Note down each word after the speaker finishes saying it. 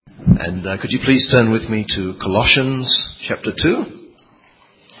And could you please turn with me to Colossians chapter 2?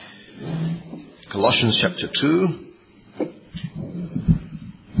 Colossians chapter 2.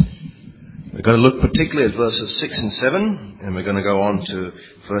 We're going to look particularly at verses 6 and 7, and we're going to go on to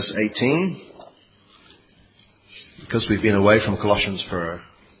verse 18. Because we've been away from Colossians for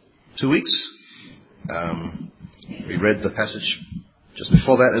 2 weeks, we read the passage just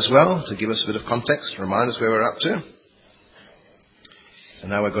before that as well to give us a bit of context, remind us where we're up to. And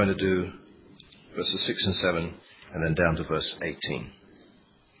now we're going to do verses 6 and 7 and then down to verse 18.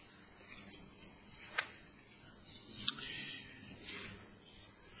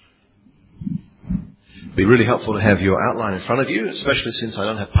 It'd be really helpful to have your outline in front of you, especially since I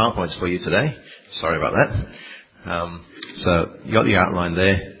don't have PowerPoints for you today. Sorry about that. So you got the outline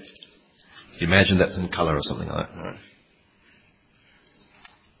there. You imagine that's in color or something like that. All right.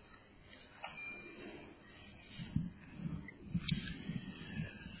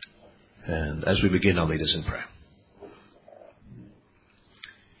 And as we begin, I'll lead us in prayer.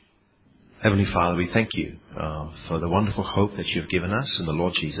 Heavenly Father, we thank you for the wonderful hope that you've given us in the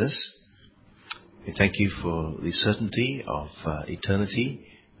Lord Jesus. We thank you for the certainty of eternity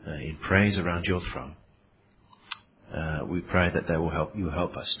in praise around your throne. We pray that you will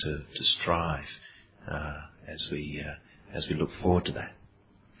help us to strive as we look forward to that.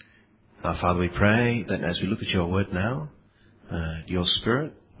 Father, we pray that as we look at your word now, your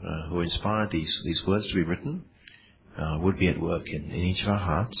Spirit, who inspired these words to be written, would be at work in each of our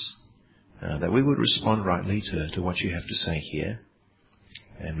hearts, that we would respond rightly to what you have to say here.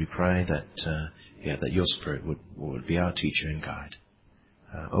 And we pray that your Spirit would be our teacher and guide.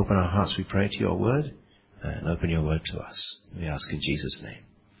 Open our hearts, we pray, to your word, and open your word to us. We ask in Jesus' name.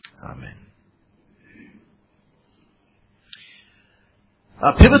 Amen.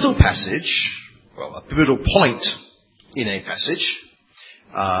 A pivotal passage, a pivotal point in a passage,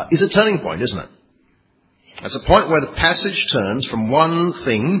 is a turning point, isn't it? It's a point where the passage turns from one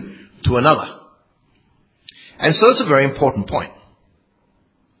thing to another. And so it's a very important point.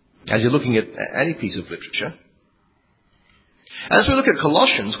 As you're looking at any piece of literature. As we look at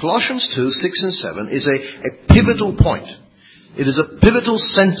Colossians 2, 6 and 7 is a pivotal point. It is a pivotal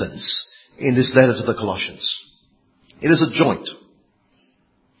sentence in this letter to the Colossians. It is a joint.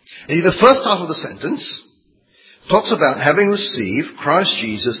 And the first half of the sentence talks about having received Christ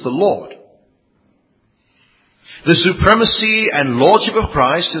Jesus the Lord. The supremacy and lordship of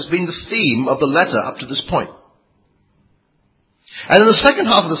Christ has been the theme of the letter up to this point. And in the second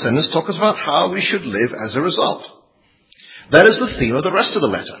half of the sentence talks about how we should live as a result. That is the theme of the rest of the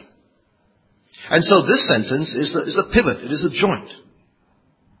letter. And so this sentence is the pivot. It is a joint.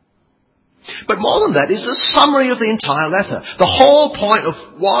 But more than that is the summary of the entire letter. The whole point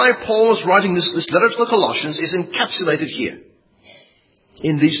of why Paul is writing this letter to the Colossians is encapsulated here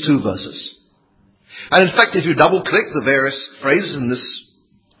in these 2 verses. And in fact, if you double-click the various phrases in these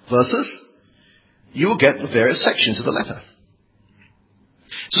verses, you will get the various sections of the letter.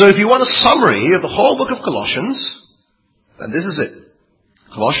 So if you want a summary of the whole book of Colossians, then this is it.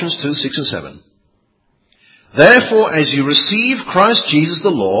 Colossians 2, 6 and 7. Therefore, as you receive Christ Jesus the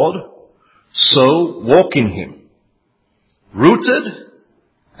Lord, so walk in him, rooted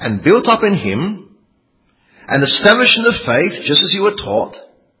and built up in him, and established in the faith just as you were taught,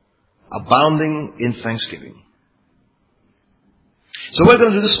 abounding in thanksgiving. So what we're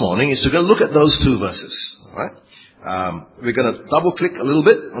going to do this morning is we're going to look at those 2 verses. All right? We're going to double click a little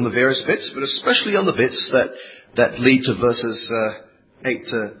bit on the various bits, but especially on the bits that lead to verses 8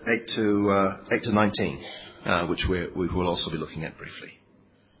 to 19, which we will also be looking at briefly.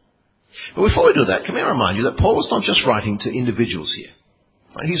 But before we do that, can I remind you that Paul is not just writing to individuals here.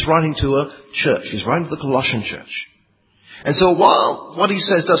 Right? He's writing to a church. He's writing to the Colossian church. And so while what he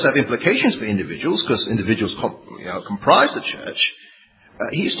says does have implications for individuals, because individuals comprise the church,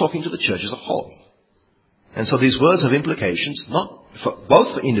 he's talking to the church as a whole. And so these words have implications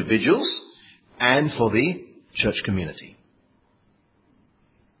both for individuals and for the church community.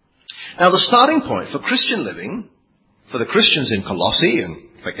 Now the starting point for Christian living, for the Christians in Colossae,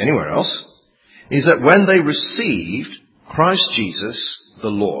 and in fact anywhere else, is that when they received Christ Jesus the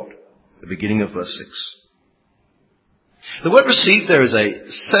Lord, the beginning of verse 6. The word received there is a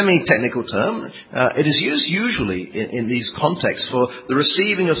semi-technical term. It is used usually in these contexts for the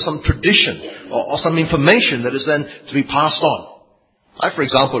receiving of some tradition or some information that is then to be passed on. Like, for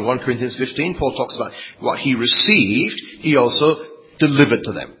example, in 1 Corinthians 15, Paul talks about what he received, he also delivered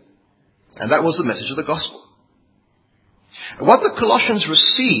to them. And that was the message of the gospel. And what the Colossians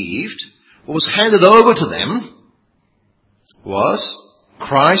received, what was handed over to them, was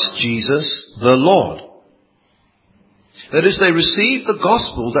Christ Jesus the Lord. That is, they received the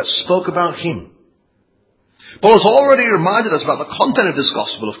gospel that spoke about him. Paul has already reminded us about the content of this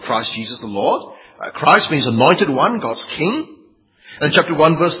gospel of Christ Jesus the Lord. Christ means anointed one, God's king. And in chapter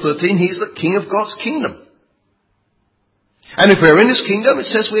 1 verse 13, he is the king of God's kingdom. And if we're in his kingdom,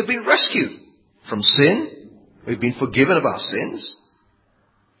 it says we've been rescued from sin. We've been forgiven of our sins.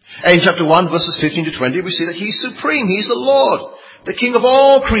 And in chapter 1 verses 15 to 20, we see that he's supreme. He's the Lord, the king of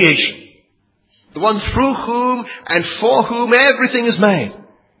all creation. The one through whom and for whom everything is made.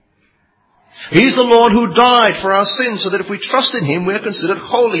 He's the Lord who died for our sins so that if we trust in him, we are considered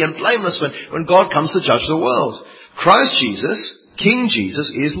holy and blameless when God comes to judge the world. Christ Jesus, King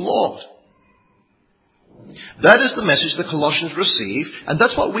Jesus, is Lord. That is the message the Colossians receive, and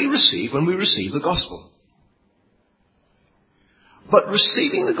that's what we receive when we receive the gospel. But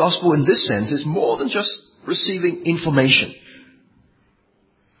receiving the gospel in this sense is more than just receiving information.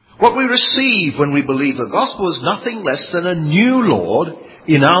 What we receive when we believe the gospel is nothing less than a new Lord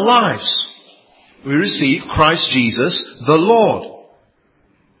in our lives. We receive Christ Jesus the Lord.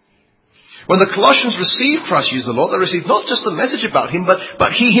 When the Colossians received Christ Jesus the Lord, they received not just the message about him,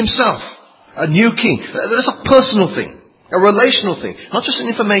 but he himself, a new king. That is a personal thing, a relational thing, not just an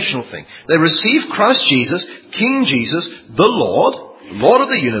informational thing. They received Christ Jesus, King Jesus, the Lord, Lord of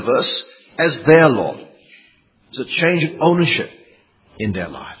the universe, as their Lord. It's a change of ownership in their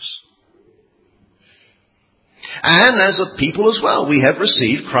lives. And as a people as well, we have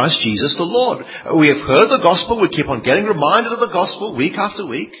received Christ Jesus the Lord. We have heard the gospel. We keep on getting reminded of the gospel week after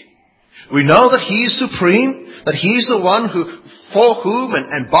week. We know that he is supreme, that he is the one for whom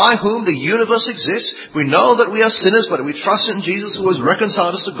and by whom the universe exists. We know that we are sinners, but we trust in Jesus who has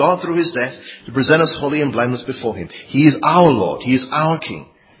reconciled us to God through his death to present us holy and blameless before him. He is our Lord. He is our King.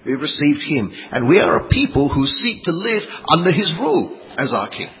 We have received him. And we are a people who seek to live under his rule as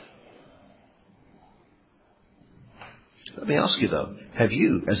our King. Let me ask you though, have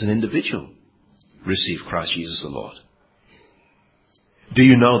you as an individual received Christ Jesus the Lord? Do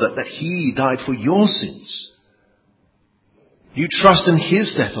you know that he died for your sins? You trust in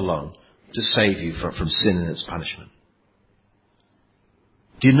his death alone to save you from sin and its punishment.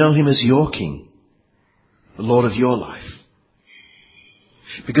 Do you know him as your King, the Lord of your life?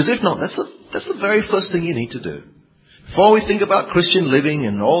 Because if not, that's the very first thing you need to do. Before we think about Christian living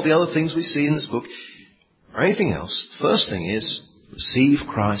and all the other things we see in this book, or anything else, the first thing is receive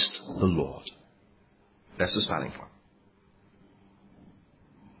Christ the Lord. That's the starting point.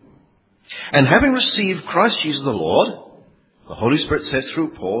 And having received Christ Jesus the Lord, the Holy Spirit says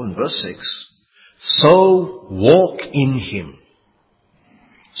through Paul in verse 6, so walk in him.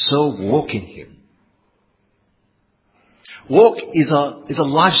 So walk in him. Walk is a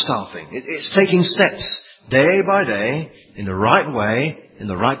lifestyle thing. It's taking steps day by day in the right way, in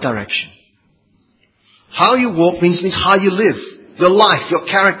the right direction. How you walk means how you live, your life, your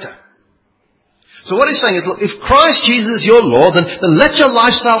character. So what he's saying is, look, if Christ Jesus is your Lord, then let your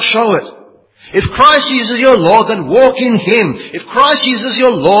lifestyle show it. If Christ Jesus is your Lord, then walk in him. If Christ Jesus is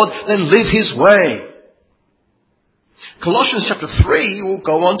your Lord, then live his way. Colossians chapter 3 will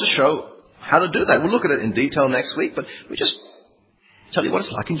go on to show how to do that. We'll look at it in detail next week, but we just tell you what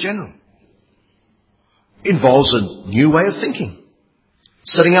it's like in general. It involves a new way of thinking.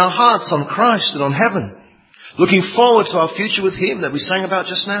 Setting our hearts on Christ and on heaven. Looking forward to our future with him that we sang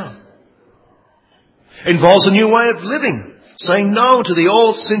about just now. It involves a new way of living. Saying no to the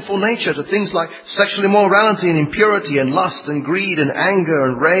old sinful nature, to things like sexual immorality and impurity and lust and greed and anger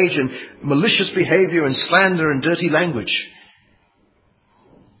and rage and malicious behavior and slander and dirty language.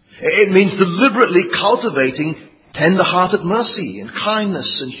 It means deliberately cultivating tender-hearted mercy and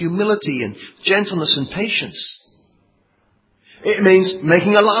kindness and humility and gentleness and patience. It means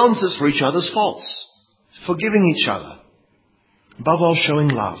making allowances for each other's faults, forgiving each other, above all showing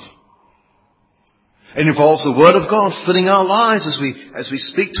love. It involves the Word of God filling our lives as we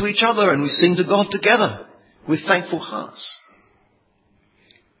speak to each other and we sing to God together with thankful hearts.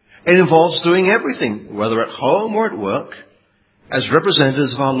 It involves doing everything, whether at home or at work, as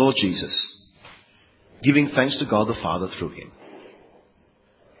representatives of our Lord Jesus, giving thanks to God the Father through him.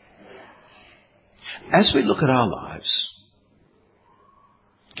 As we look at our lives,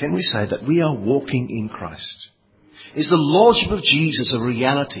 can we say that we are walking in Christ? Is the Lordship of Jesus a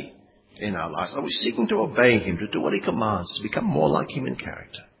reality in our lives? Are we seeking to obey him, to do what he commands, to become more like him in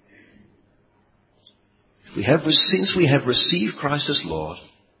character? Since we have received Christ as Lord,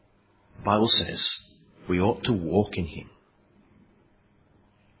 the Bible says we ought to walk in him.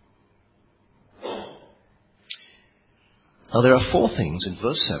 Now there are 4 things in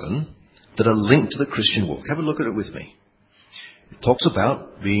verse 7 that are linked to the Christian walk. Have a look at it with me. It talks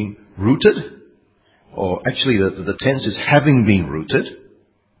about being rooted, or actually the tense is having been rooted,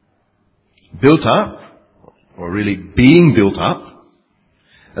 built up, or really being built up,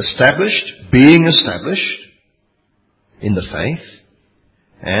 established, being established in the faith,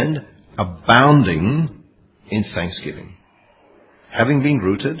 and abounding in thanksgiving. Having been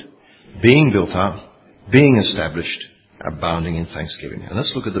rooted, being built up, being established, abounding in thanksgiving. And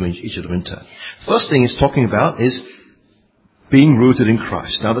let's look at them, each of them in turn. First thing it's talking about is being rooted in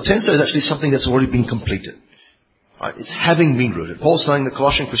Christ. Now the tense there is actually something that's already been completed. Right? It's having been rooted. Paul's telling the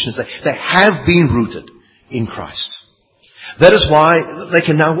Colossian Christians that they have been rooted in Christ. That is why they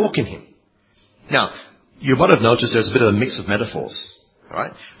can now walk in Him. Now, you might have noticed there's a bit of a mix of metaphors.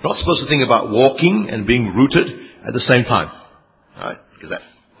 Right? We're not supposed to think about walking and being rooted at the same time. Right? Because that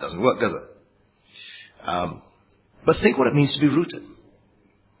doesn't work, does it? But think what it means to be rooted.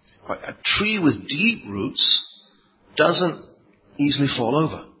 Right? A tree with deep roots doesn't easily fall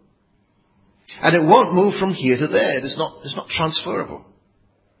over. And it won't move from here to there. It's not transferable.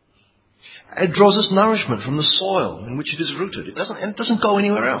 It draws its nourishment from the soil in which it is rooted. It doesn't go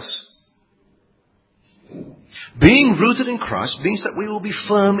anywhere else. Being rooted in Christ means that we will be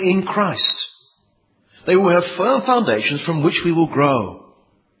firm in Christ. They will have firm foundations from which we will grow.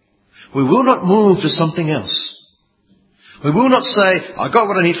 We will not move to something else. We will not say, I got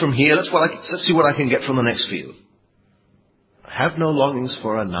what I need from here, let's see what I can get from the next field. I have no longings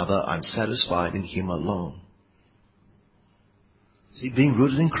for another, I'm satisfied in Him alone. See, being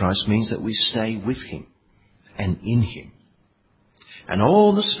rooted in Christ means that we stay with Him and in Him. And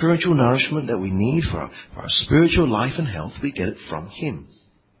all the spiritual nourishment that we need for our spiritual life and health, we get it from Him.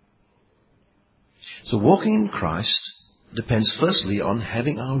 So walking in Christ depends firstly on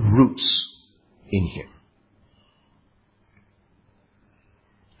having our roots in Him.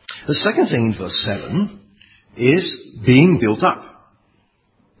 The second thing in verse 7 is being built up.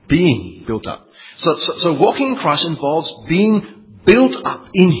 Being built up. So walking in Christ involves being built up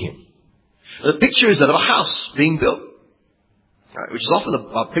in Him. The picture is that of a house being built. Right, which is often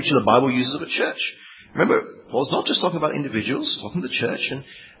a picture the Bible uses of a church. Remember, Paul's not just talking about individuals, talking to the church,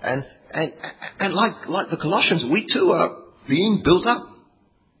 and like the Colossians, we too are being built up.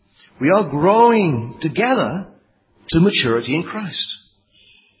 We are growing together to maturity in Christ.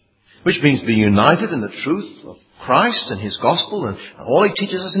 Which means being united in the truth of Christ and His gospel and all He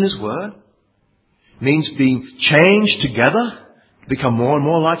teaches us in His word. Means being changed together to become more and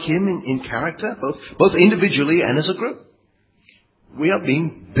more like Him in character, both individually and as a group. We are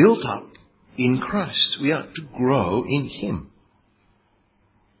being built up in Christ. We are to grow in Him.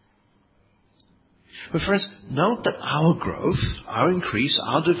 But friends, note that our growth, our increase,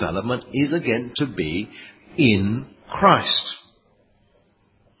 our development is again to be in Christ.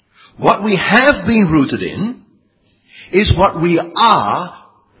 What we have been rooted in is what we are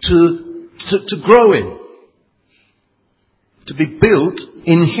to grow in. To be built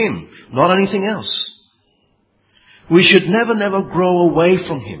in Him, not anything else. We should never grow away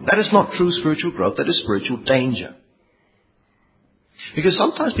from Him. That is not true spiritual growth, that is spiritual danger. Because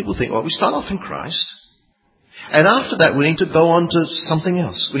sometimes people think, well, we start off in Christ, and after that we need to go on to something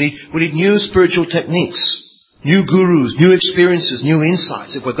else. We need new spiritual techniques, new gurus, new experiences, new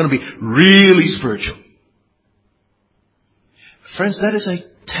insights, if we're going to be really spiritual. Friends, that is a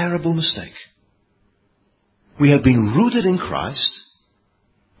terrible mistake. We have been rooted in Christ,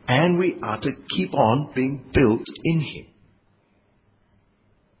 and we are to keep on being built in Him.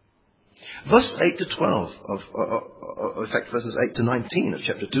 Verses 8 to 12, in fact verses 8 to 19 of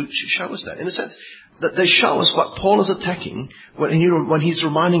chapter 2 show us that. In a sense, that they show us what Paul is attacking when he's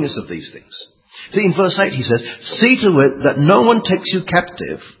reminding us of these things. See, in verse 8 he says, see to it that no one takes you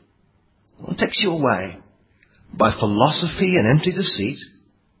captive, no one takes you away by philosophy and empty deceit,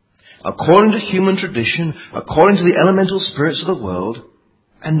 according to human tradition, according to the elemental spirits of the world,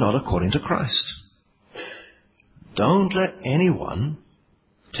 and not according to Christ. Don't let anyone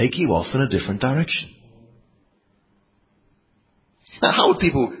take you off in a different direction. Now, how would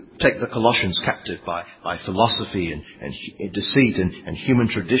people take the Colossians captive by philosophy and deceit and human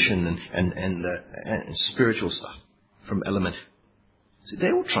tradition and spiritual stuff from element? See,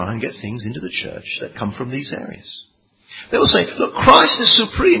 they will try and get things into the church that come from these areas. They will say, look, Christ is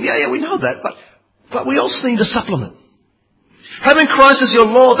supreme. Yeah, we know that, but we also need a supplement. Having Christ as your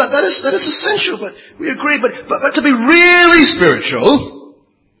Lord, that is essential, but we agree. But to be really spiritual,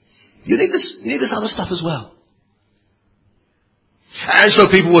 you need this other stuff as well. And so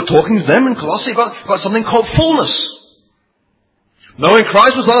people were talking to them in Colossae about something called fullness. Knowing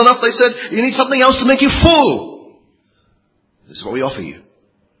Christ was not enough, they said, you need something else to make you full. This is what we offer you.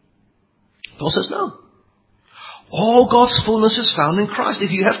 Paul says no. All God's fullness is found in Christ.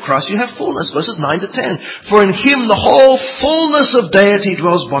 If you have Christ, you have fullness. Verses 9 to 10. For in Him the whole fullness of deity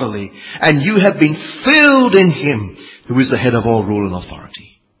dwells bodily, and you have been filled in Him, who is the head of all rule and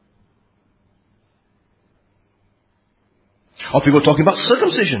authority. Or people are talking about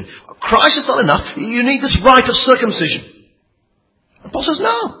circumcision. Christ is not enough. You need this rite of circumcision. And Paul says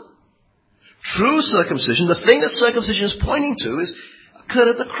no. True circumcision, the thing that circumcision is pointing to, is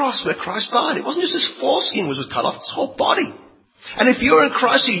occurred at the cross where Christ died. It wasn't just his foreskin which was cut off, his whole body. And if you're in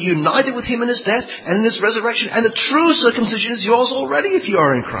Christ, you're united with Him in His death and in His resurrection. And the true circumcision is yours already if you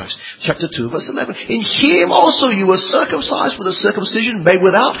are in Christ. Chapter 2, verse 11. In Him also you were circumcised with a circumcision made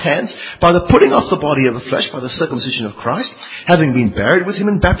without hands, by the putting off the body of the flesh, by the circumcision of Christ, having been buried with Him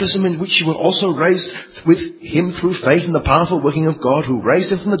in baptism, in which you were also raised with Him through faith in the powerful working of God, who raised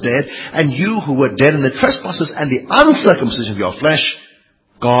Him from the dead. And you who were dead in the trespasses and the uncircumcision of your flesh,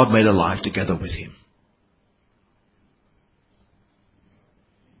 God made alive together with Him.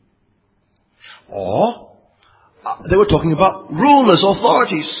 Or, they were talking about rulers,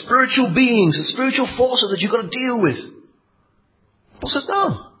 authorities, spiritual beings, and spiritual forces that you've got to deal with. Paul says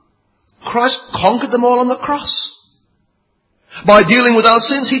no. Christ conquered them all on the cross. By dealing with our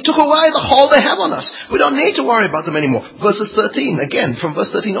sins, He took away the hold they have on us. We don't need to worry about them anymore. Verses 13, again, from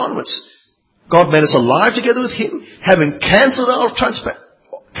verse 13 onwards. God made us alive together with Him, having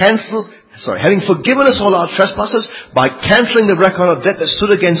having forgiven us all our trespasses by cancelling the record of debt that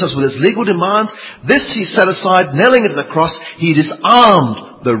stood against us with its legal demands. This He set aside, nailing it to the cross. He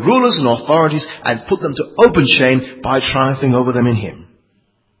disarmed the rulers and authorities and put them to open shame by triumphing over them in Him.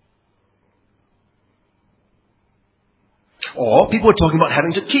 Or people are talking about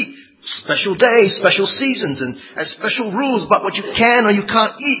having to keep special days, special seasons, and special rules about what you can or you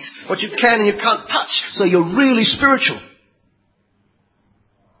can't eat, what you can and you can't touch, so you're really spiritual.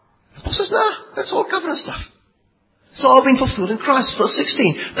 Paul says, no, that's all covenant stuff. It's all been fulfilled in Christ. Verse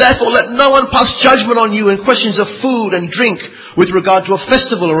 16. Therefore let no one pass judgment on you in questions of food and drink, with regard to a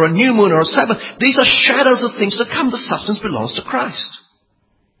festival or a new moon or a Sabbath. These are shadows of things to come. The substance belongs to Christ.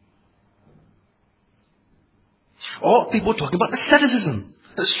 Or people are talking about asceticism.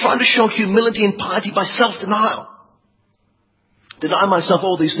 It's trying to show humility and piety by self-denial. Deny myself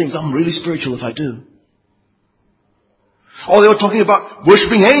all these things. I'm really spiritual if I do. Or they were talking about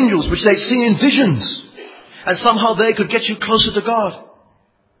worshipping angels, which they'd seen in visions. And somehow they could get you closer to God.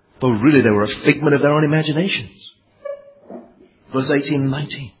 Though really they were a figment of their own imaginations. Verse 18 and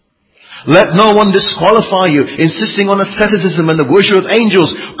 19. Let no one disqualify you, insisting on asceticism and the worship of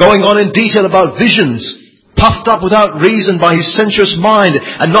angels, going on in detail about visions, puffed up without reason by his sensuous mind,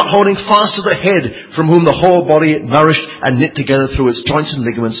 and not holding fast to the head, from whom the whole body, nourished and knit together through its joints and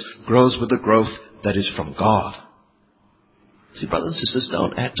ligaments, grows with the growth that is from God. See, brothers and sisters,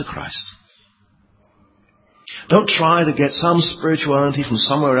 don't add to Christ. Don't try to get some spirituality from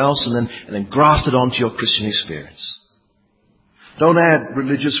somewhere else and then graft it onto your Christian experience. Don't add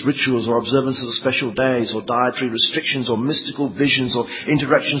religious rituals or observances of special days or dietary restrictions or mystical visions or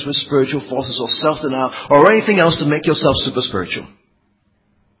interactions with spiritual forces or self-denial or anything else to make yourself super spiritual.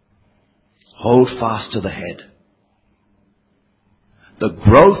 Hold fast to the head. The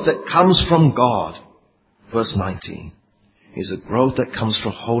growth that comes from God, verse 19, is a growth that comes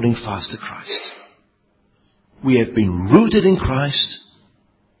from holding fast to Christ. We have been rooted in Christ.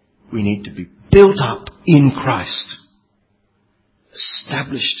 We need to be built up in Christ.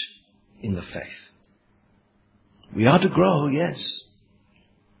 Established in the faith. We are to grow, yes.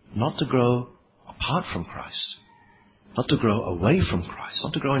 Not to grow apart from Christ. Not to grow away from Christ.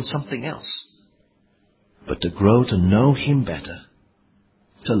 Not to grow in something else. But to grow to know Him better.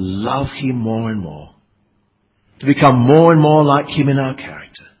 To love Him more and more. To become more and more like Him in our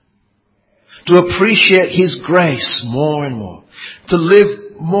character. To appreciate His grace more and more. To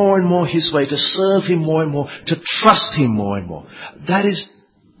live more and more His way. To serve Him more and more. To trust Him more and more. That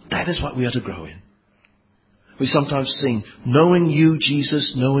is what we are to grow in. We sometimes sing, knowing you,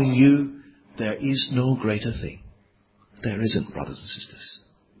 Jesus, knowing you, there is no greater thing. There isn't, brothers and sisters.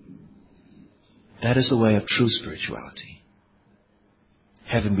 That is the way of true spirituality.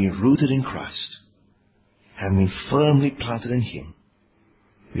 Having been rooted in Christ, having been firmly planted in Him,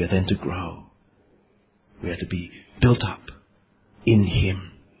 we are then to grow. We are to be built up in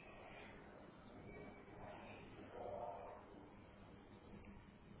Him.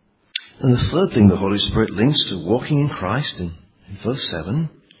 And the third thing the Holy Spirit links to walking in Christ in verse 7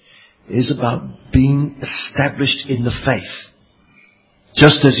 is about being established in the faith,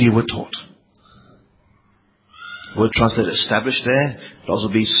 just as you were taught. The word translated established there, it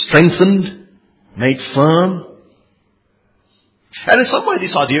also be strengthened, made firm. And in some way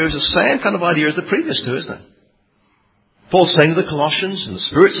this idea is the same kind of idea as the previous two, isn't it? Paul's saying to the Colossians, and the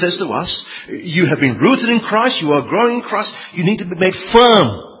Spirit says to us, you have been rooted in Christ, you are growing in Christ, you need to be made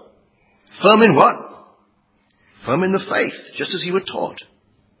firm. Firm in what? Firm in the faith, just as you were taught.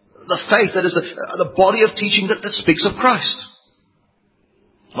 The faith that is the body of teaching that speaks of Christ.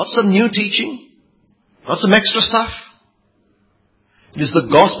 Not some new teaching, not some extra stuff. It is the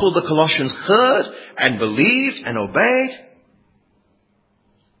gospel the Colossians heard and believed and obeyed.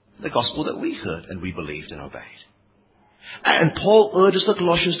 The gospel that we heard and we believed and obeyed. And Paul urges the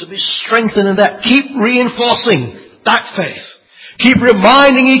Colossians to be strengthened in that. Keep reinforcing that faith. Keep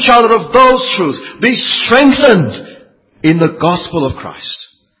reminding each other of those truths. Be strengthened in the gospel of Christ.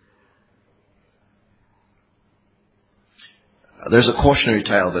 There's a cautionary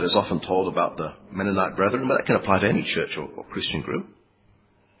tale that is often told about the Mennonite brethren, but that can apply to any church or Christian group.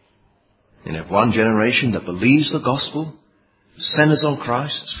 You have one generation that believes the gospel, centers on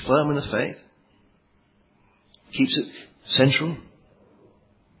Christ, is firm in the faith, keeps it central.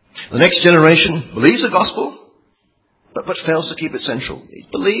 The next generation believes the gospel, but fails to keep it central.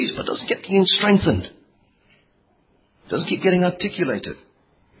 It believes, but doesn't get strengthened. Doesn't keep getting articulated.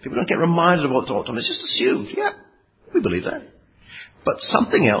 People don't get reminded of what they're taught them. It's just assumed. Yeah, we believe that. But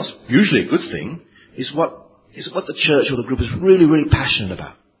something else, usually a good thing, is what the church or the group is really, really passionate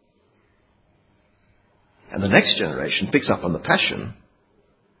about. And the next generation picks up on the passion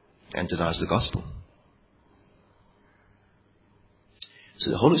and denies the gospel.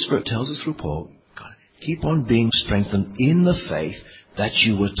 So the Holy Spirit tells us through Paul, keep on being strengthened in the faith that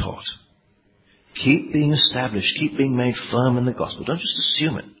you were taught. Keep being established. Keep being made firm in the gospel. Don't just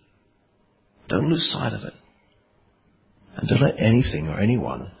assume it. Don't lose sight of it. And don't let anything or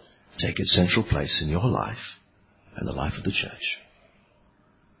anyone take its central place in your life and the life of the church.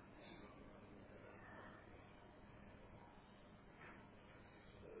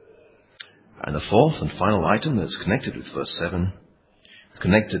 And the fourth and final item that's connected with verse 7,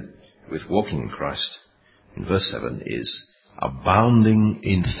 connected with walking in Christ, in verse 7, is abounding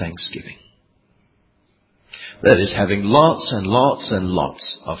in thanksgiving. That is, having lots and lots and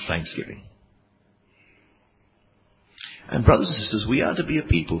lots of thanksgiving. And brothers and sisters, we are to be a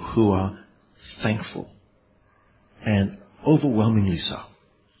people who are thankful, and overwhelmingly so.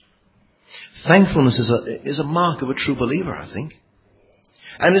 Thankfulness is a mark of a true believer, I think.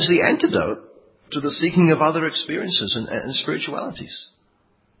 And is the antidote to the seeking of other experiences and spiritualities.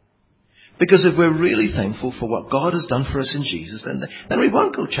 Because if we're really thankful for what God has done for us in Jesus, then we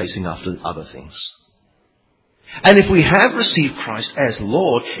won't go chasing after other things. And if we have received Christ as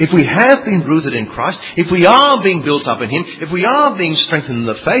Lord, if we have been rooted in Christ, if we are being built up in Him, if we are being strengthened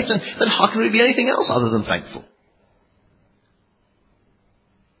in the faith, then how can we be anything else other than thankful?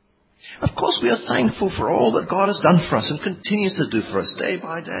 Of course we are thankful for all that God has done for us and continues to do for us day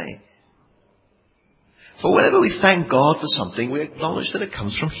by day. For whenever we thank God for something, we acknowledge that it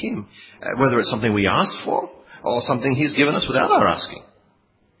comes from Him. Whether it's something we asked for or something He's given us without our asking.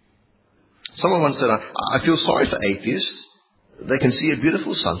 Someone once said, I feel sorry for atheists. They can see a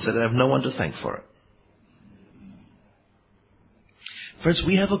beautiful sunset and have no one to thank for it. Friends,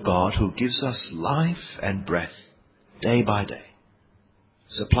 we have a God who gives us life and breath day by day.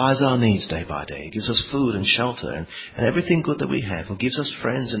 Supplies our needs day by day. He gives us food and shelter and everything good that we have. Who gives us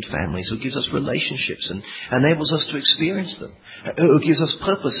friends and families. Who gives us relationships and enables us to experience them. Who gives us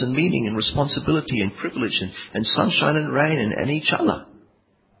purpose and meaning and responsibility and privilege and sunshine and rain and each other.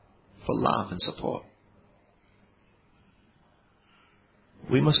 For love and support.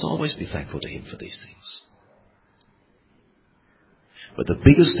 We must always be thankful to Him for these things. But the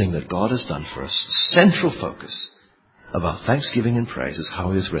biggest thing that God has done for us, the central focus of our thanksgiving and praise, is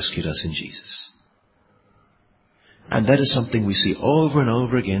how He has rescued us in Jesus. And that is something we see over and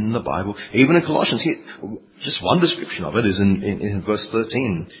over again in the Bible. Even in Colossians, just one description of it is in verse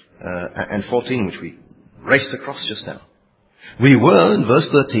 13 and 14, which we raced across just now. We were, in verse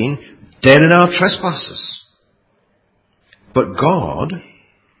 13, dead in our trespasses. But God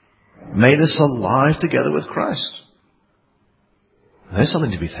made us alive together with Christ. There's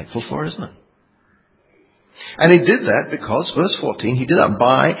something to be thankful for, isn't it? And He did that because, verse 14, He did that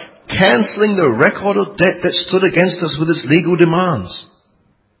by cancelling the record of debt that stood against us with its legal demands.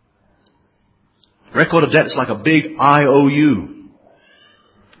 Record of debt is like a big IOU.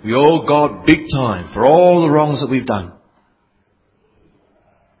 We owe God big time for all the wrongs that we've done.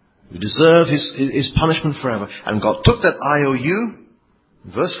 We deserve His punishment forever. And God took that IOU,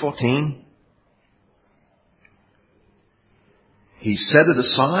 verse 14, He set it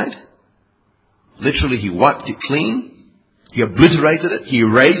aside. Literally, He wiped it clean. He obliterated it. He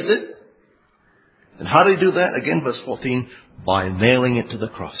erased it. And how did He do that? Again, verse 14, by nailing it to the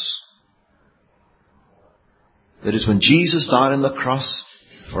cross. That is, when Jesus died on the cross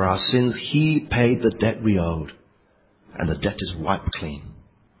for our sins, He paid the debt we owed. And the debt is wiped clean.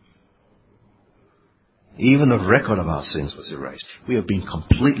 Even the record of our sins was erased. We have been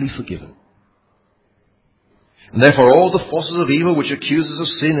completely forgiven. And therefore all the forces of evil which accuse us of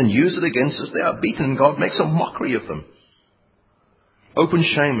sin and use it against us, they are beaten, and God makes a mockery of them. Open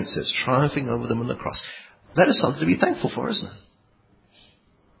shame, it says, triumphing over them on the cross. That is something to be thankful for, isn't it?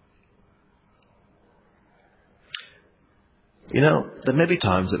 You know, there may be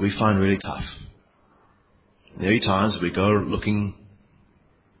times that we find really tough. There may be times we go looking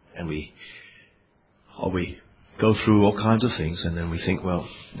and we go through all kinds of things, and then we think, well,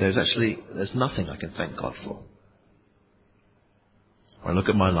 there's nothing I can thank God for. When I look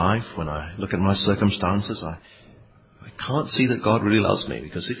at my life, when I look at my circumstances, I can't see that God really loves me,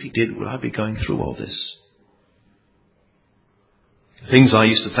 because if He did, would I be going through all this? Things I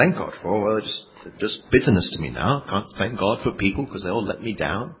used to thank God for, well, just bitterness to me now. Can't thank God for people because they all let me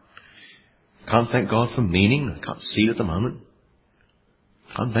down. Can't thank God for meaning. I can't see it at the moment.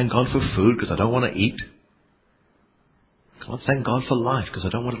 Can't thank God for food because I don't want to eat. Can't thank God for life because I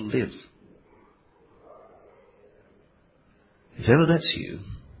don't want to live. If ever that's you,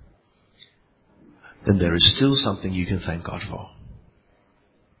 then there is still something you can thank God for.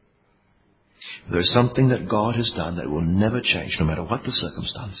 There is something that God has done that will never change, no matter what the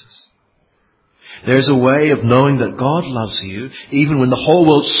circumstances. There is a way of knowing that God loves you, even when the whole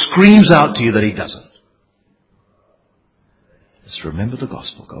world screams out to you that He doesn't. Just remember the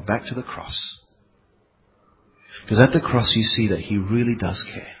gospel. Go back to the cross. Because at the cross you see that He really does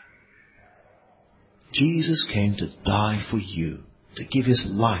care. Jesus came to die for you, to give His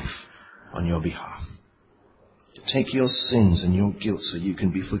life on your behalf, to take your sins and your guilt so you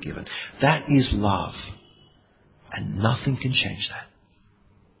can be forgiven. That is love. And nothing can change that.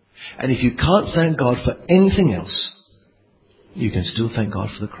 And if you can't thank God for anything else, you can still thank God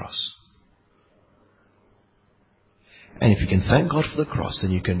for the cross. And if you can thank God for the cross,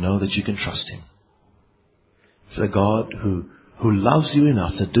 then you can know that you can trust Him. For the God who loves you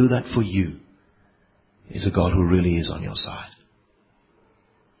enough to do that for you is a God who really is on your side.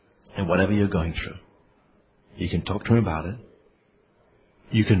 And whatever you're going through, you can talk to Him about it.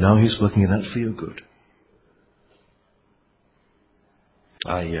 You can know He's working it out for your good.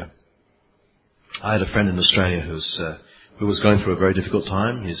 I had a friend in Australia who was going through a very difficult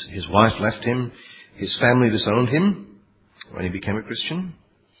time. His wife left him. His family disowned him when he became a Christian.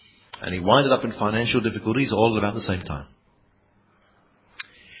 And he winded up in financial difficulties all about the same time.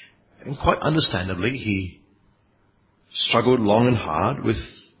 And quite understandably, he struggled long and hard with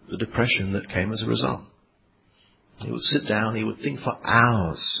the depression that came as a result. He would sit down, he would think for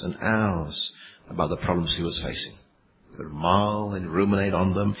hours and hours about the problems he was facing. He would mull and ruminate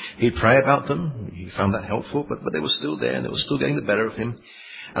on them. He'd pray about them. He found that helpful, but they were still there, and they were still getting the better of him.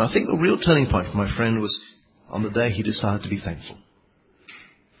 And I think the real turning point for my friend was on the day he decided to be thankful.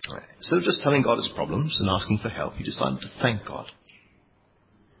 Instead of just telling God his problems and asking for help, he decided to thank God.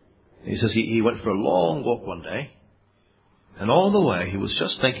 He says he went for a long walk one day, and all the way he was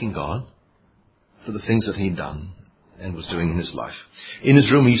just thanking God for the things that he'd done and was doing in his life. In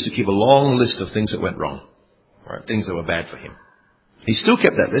his room he used to keep a long list of things that went wrong, right? Things that were bad for him. He still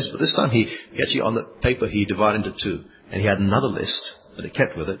kept that list, but this time he actually, on the paper, he divided into two, and he had another list that he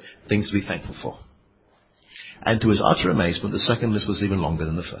kept with it, things to be thankful for. And to his utter amazement, the second list was even longer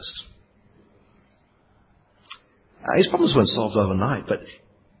than the first. His problems weren't solved overnight, but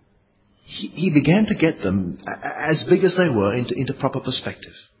he began to get them, as big as they were, into proper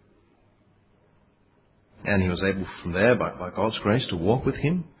perspective. And he was able from there, by God's grace, to walk with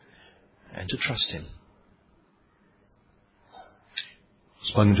Him and to trust Him. I've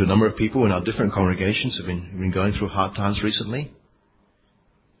spoken to a number of people in our different congregations who have been going through hard times recently.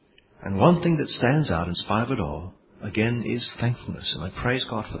 And one thing that stands out in spite of it all, again, is thankfulness. And I praise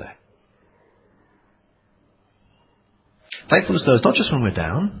God for that. Thankfulness, though, is not just when we're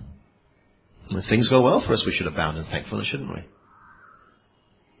down. When things go well for us, we should abound in thankfulness, shouldn't we?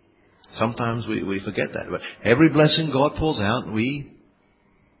 Sometimes we forget that. But every blessing God pours out, we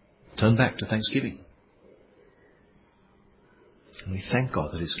turn back to thanksgiving. And we thank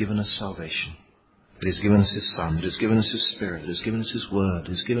God that He's given us salvation, that He's given us His Son, that He's given us His Spirit, that He's given us His Word, that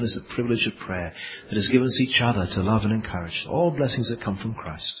He's given us the privilege of prayer, that He's given us each other to love and encourage. All blessings that come from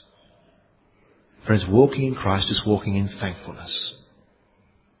Christ. Friends, walking in Christ is walking in thankfulness.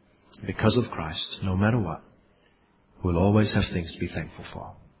 Because of Christ, no matter what, we'll always have things to be thankful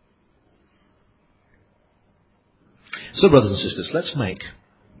for. So, brothers and sisters, let's make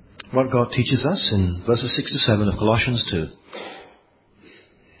what God teaches us in verses 6 to 7 of Colossians 2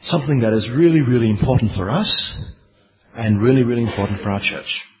 something that is really, really important for us and really, really important for our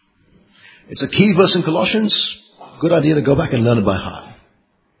church. It's a key verse in Colossians. Good idea to go back and learn it by heart.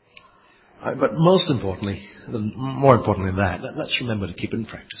 But most importantly, more importantly than that, let's remember to keep it in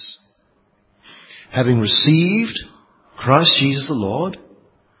practice. Having received Christ Jesus the Lord,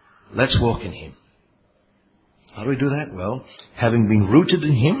 let's walk in Him. How do we do that? Well, having been rooted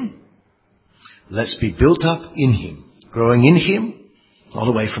in Him, let's be built up in Him, growing in Him, not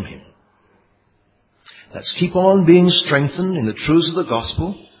away from Him. Let's keep on being strengthened in the truths of the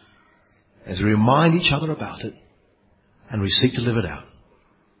gospel as we remind each other about it and we seek to live it out.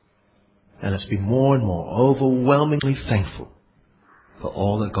 And let's be more and more overwhelmingly thankful for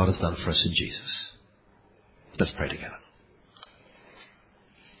all that God has done for us in Jesus. Let's pray together.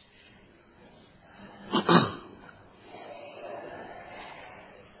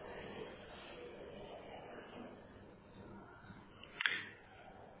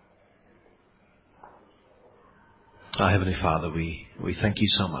 Our Heavenly Father, we thank you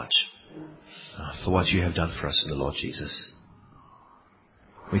so much for what you have done for us in the Lord Jesus.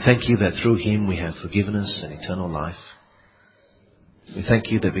 We thank you that through Him we have forgiveness and eternal life. We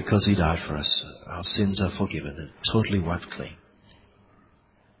thank you that because He died for us, our sins are forgiven and totally wiped clean.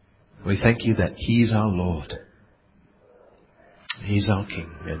 We thank you that He is our Lord. He is our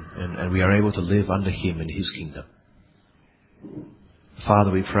King, and we are able to live under Him in His kingdom.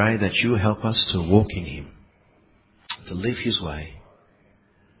 Father, we pray that you help us to walk in Him, to live His way,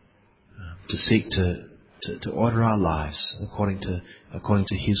 to seek to order our lives according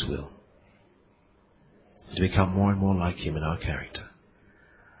to His will, to become more and more like Him in our character.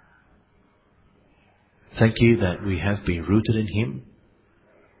 Thank you that we have been rooted in Him,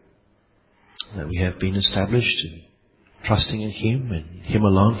 that we have been established in trusting in Him and Him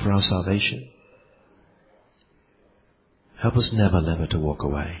alone for our salvation. Help us never to walk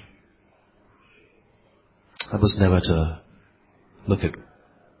away. Help us never to look at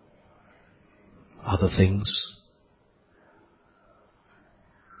other things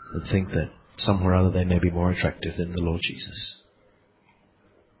and think that somewhere or other they may be more attractive than the Lord Jesus.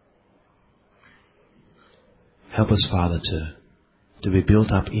 Help us, Father, to be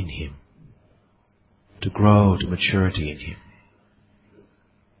built up in Him, to grow to maturity in Him,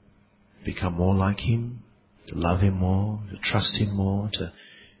 become more like Him, to love Him more, to trust Him more, to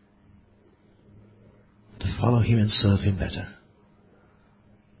follow Him and serve Him better.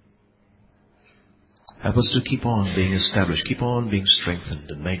 Help us to keep on being established, keep on being strengthened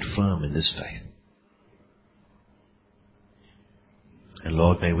and made firm in this faith. And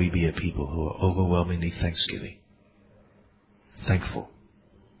Lord, may we be a people who are overwhelmingly thankful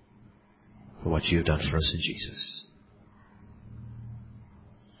for what you have done for us in Jesus.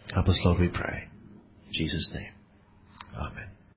 Help us, Lord, we pray. In Jesus' name. Amen.